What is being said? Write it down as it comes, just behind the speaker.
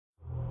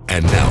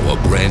And now a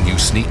brand new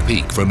sneak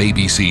peek from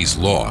ABC's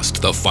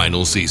Lost, the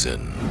final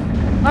season.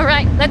 All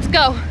right, let's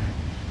go.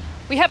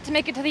 We have to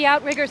make it to the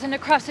outriggers and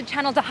across the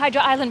channel to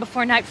Hydra Island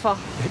before nightfall.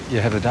 You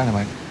have the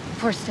dynamite?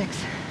 4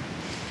 sticks.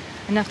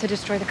 Enough to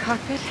destroy the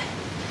cockpit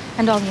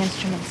and all the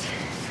instruments.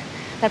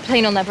 That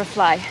plane will never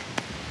fly.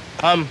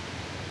 I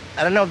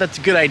don't know if that's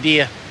a good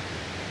idea.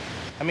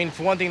 I mean,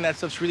 for one thing, that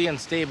stuff's really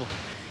unstable.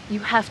 You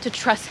have to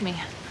trust me.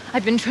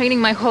 I've been training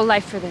my whole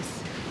life for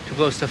this. To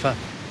blow stuff up.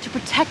 To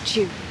protect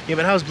you. Yeah,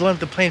 but how's blowing up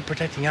the plane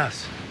protecting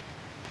us?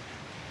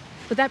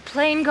 With that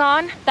plane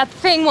gone, that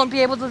thing won't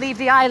be able to leave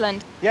the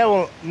island. Yeah,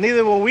 well,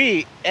 neither will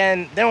we,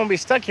 and then we'll be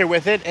stuck here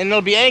with it, and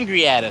they'll be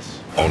angry at us.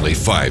 Only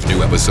 5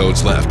 new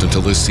episodes left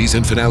until the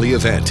season finale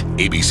event.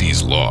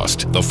 ABC's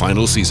Lost, the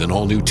final season,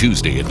 all new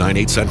Tuesday at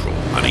 9/8 Central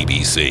on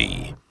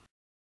ABC.